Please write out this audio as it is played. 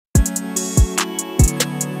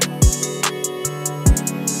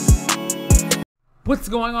What's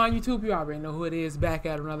going on, YouTube? You already know who it is. Back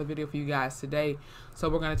at another video for you guys today. So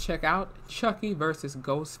we're going to check out Chucky versus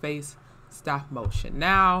Ghostface stop motion.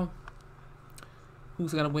 Now,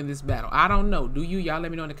 who's going to win this battle? I don't know. Do you? Y'all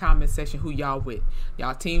let me know in the comment section who y'all with.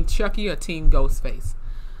 Y'all team Chucky or team Ghostface?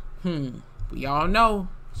 We all know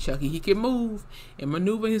Chucky, he can move and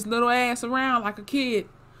maneuver his little ass around like a kid.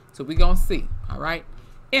 So we going to see. All right?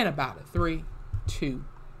 In about a 3, 2,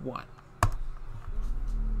 1.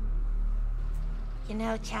 You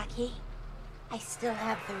know, Chucky, I still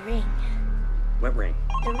have the ring. What ring?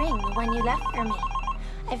 The ring, the one you left for me.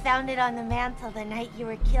 I found it on the mantle the night you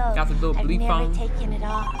were killed. Got the little I've bleep never phone. taken it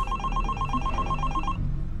off.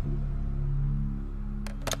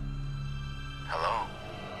 Hello?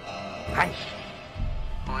 Hi.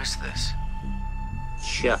 Who is this?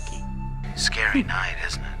 Chucky. Scary night,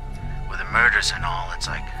 isn't it? With the murders and all, it's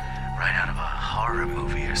like right out of a horror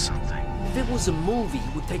movie or something. If it was a movie,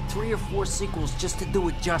 it would take 3 or 4 sequels just to do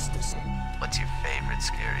it justice. What's your favorite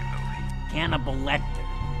scary movie? Hannibal Lecter.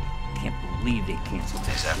 Can't believe they canceled Is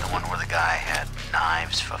this. that the one where the guy had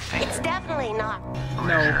knives for It's fingers? definitely not.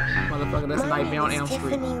 No, motherfucker, that's My Nightmare on name Elm is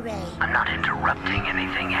Street. Tiffany Ray. I'm not interrupting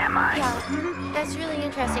anything, am I? Yeah, that's really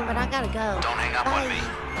interesting, but I gotta go. Don't hang up on Bye. me.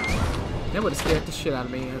 That would have scared the shit out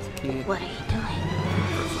of me as a kid. What are you doing?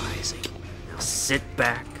 Improvising. Now sit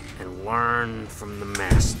back and learn from the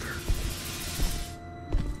master.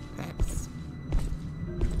 Facts.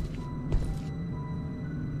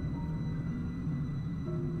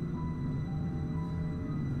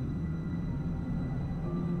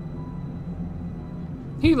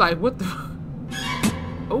 He like, what the?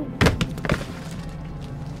 Oh.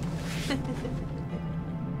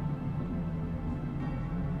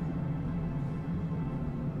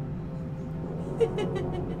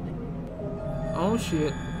 Oh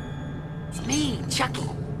shit. It's me, Chucky.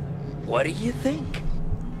 What do you think?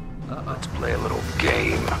 Let's play a little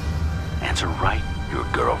game. Answer right, your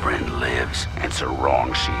girlfriend lives. Answer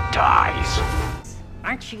wrong, she dies.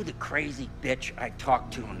 Aren't you the crazy bitch I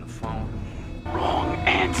talked to on the phone? Wrong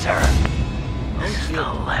answer. This is the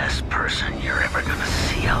last person you're ever gonna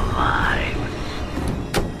see alive.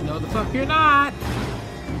 No, the fuck you're not.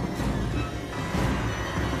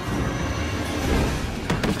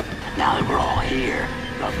 Now that we're all here,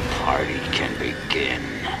 the party can begin.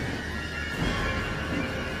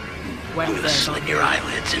 Whack I'm his gonna ass. slit your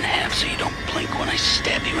eyelids in half so you don't blink when I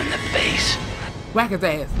stab you in the face. Whack his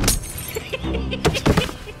ass.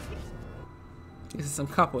 This is some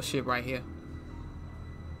couple shit right here.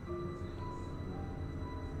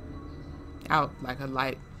 Out like a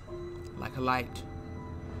light. Like a light.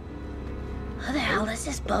 Who the hell is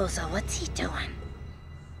this bozo? What's he doing?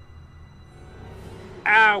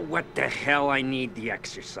 Ah, what the hell? I need the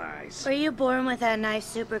exercise. Were you born with that knife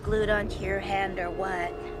super glued onto your hand or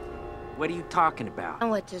what? What are you talking about? And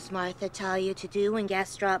what does Martha tell you to do when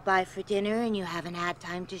guests drop by for dinner and you haven't had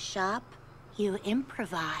time to shop? You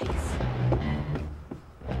improvise.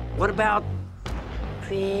 What about...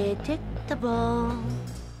 Predictable.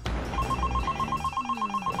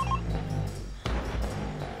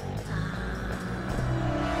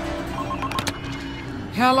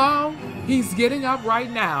 Hello? He's getting up right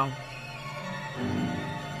now.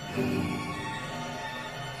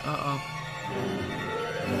 Uh-oh.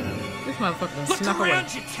 This motherfucker done snuck away.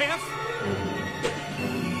 you, Tiff!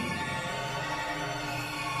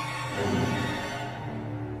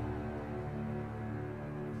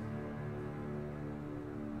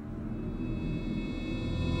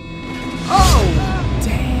 Oh!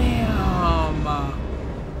 Damn!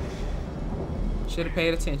 Should have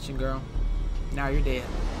paid attention, girl. Now you're dead.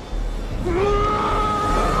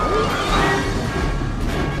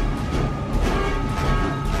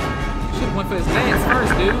 Should have went for his legs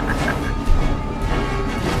first, dude.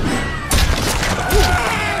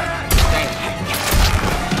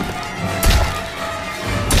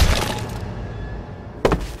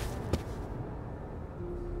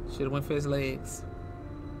 Should have went for his legs.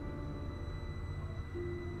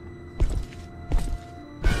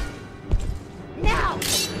 Now!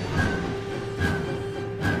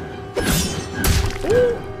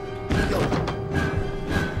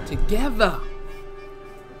 Together.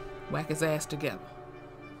 Whack his ass together.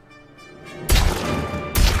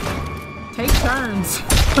 Take turns.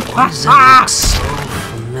 Why does that look so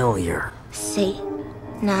familiar? See?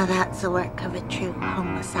 Now that's the work of a true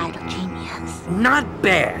homicidal genius. Not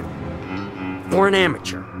bad. For an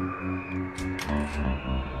amateur. Who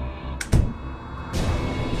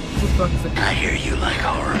the fuck is it? I hear you like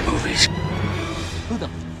horror movies. Who the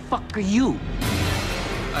fuck are you?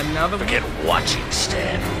 Another one? Forget watching,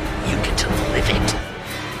 Stan. You get to live it.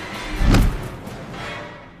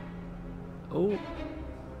 Oh.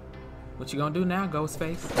 What you gonna do now,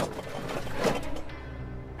 Ghostface?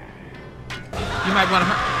 You might want to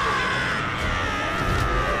hurt.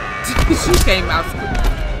 She came out screaming.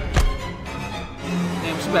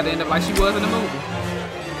 Damn, she about to end up like she was in the movie.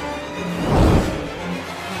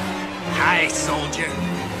 Hi, soldier.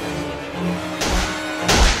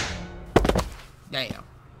 Damn.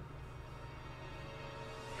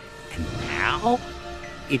 And now,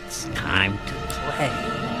 it's time to play.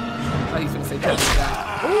 Oh, you finna say Chucky died.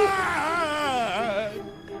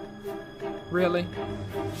 Really?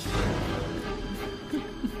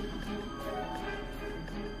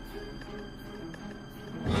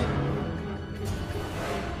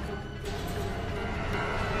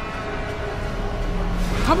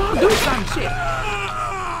 Come on, do some shit.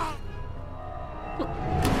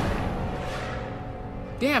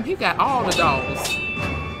 Damn, he got all the dolls.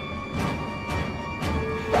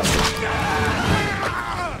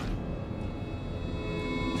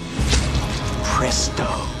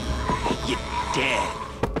 Presto, you're dead.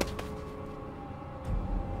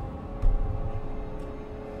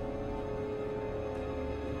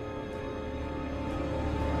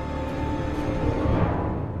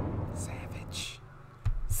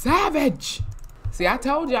 Savage! See, I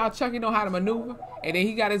told y'all Chucky know how to maneuver, and then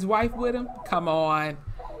he got his wife with him. Come on.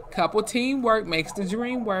 Couple teamwork makes the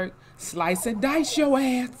dream work. Slice and dice your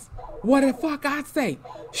ass. What the fuck I say?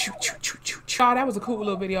 Shoot, shoot, shoot, shoot, shoot. Oh, that was a cool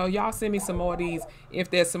little video. Y'all send me some more of these. If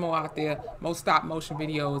there's some more out there, more stop motion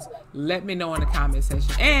videos, let me know in the comment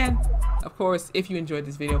section. And, of course, if you enjoyed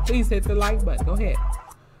this video, please hit the like button. Go ahead.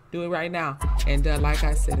 Do it right now. And like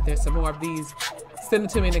I said, if there's some more of these, send them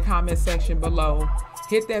to me in the comment section below.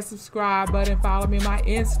 Hit that subscribe button, follow me on my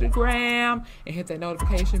Instagram, and hit that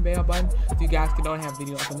notification bell button so you guys can know I have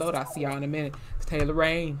videos uploaded. I'll see y'all in a minute. It's Taylor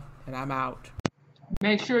Rain, and I'm out.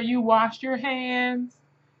 Make sure you wash your hands,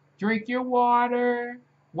 drink your water,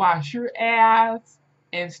 wash your ass,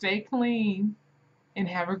 and stay clean. And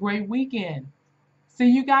have a great weekend. See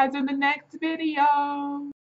you guys in the next video.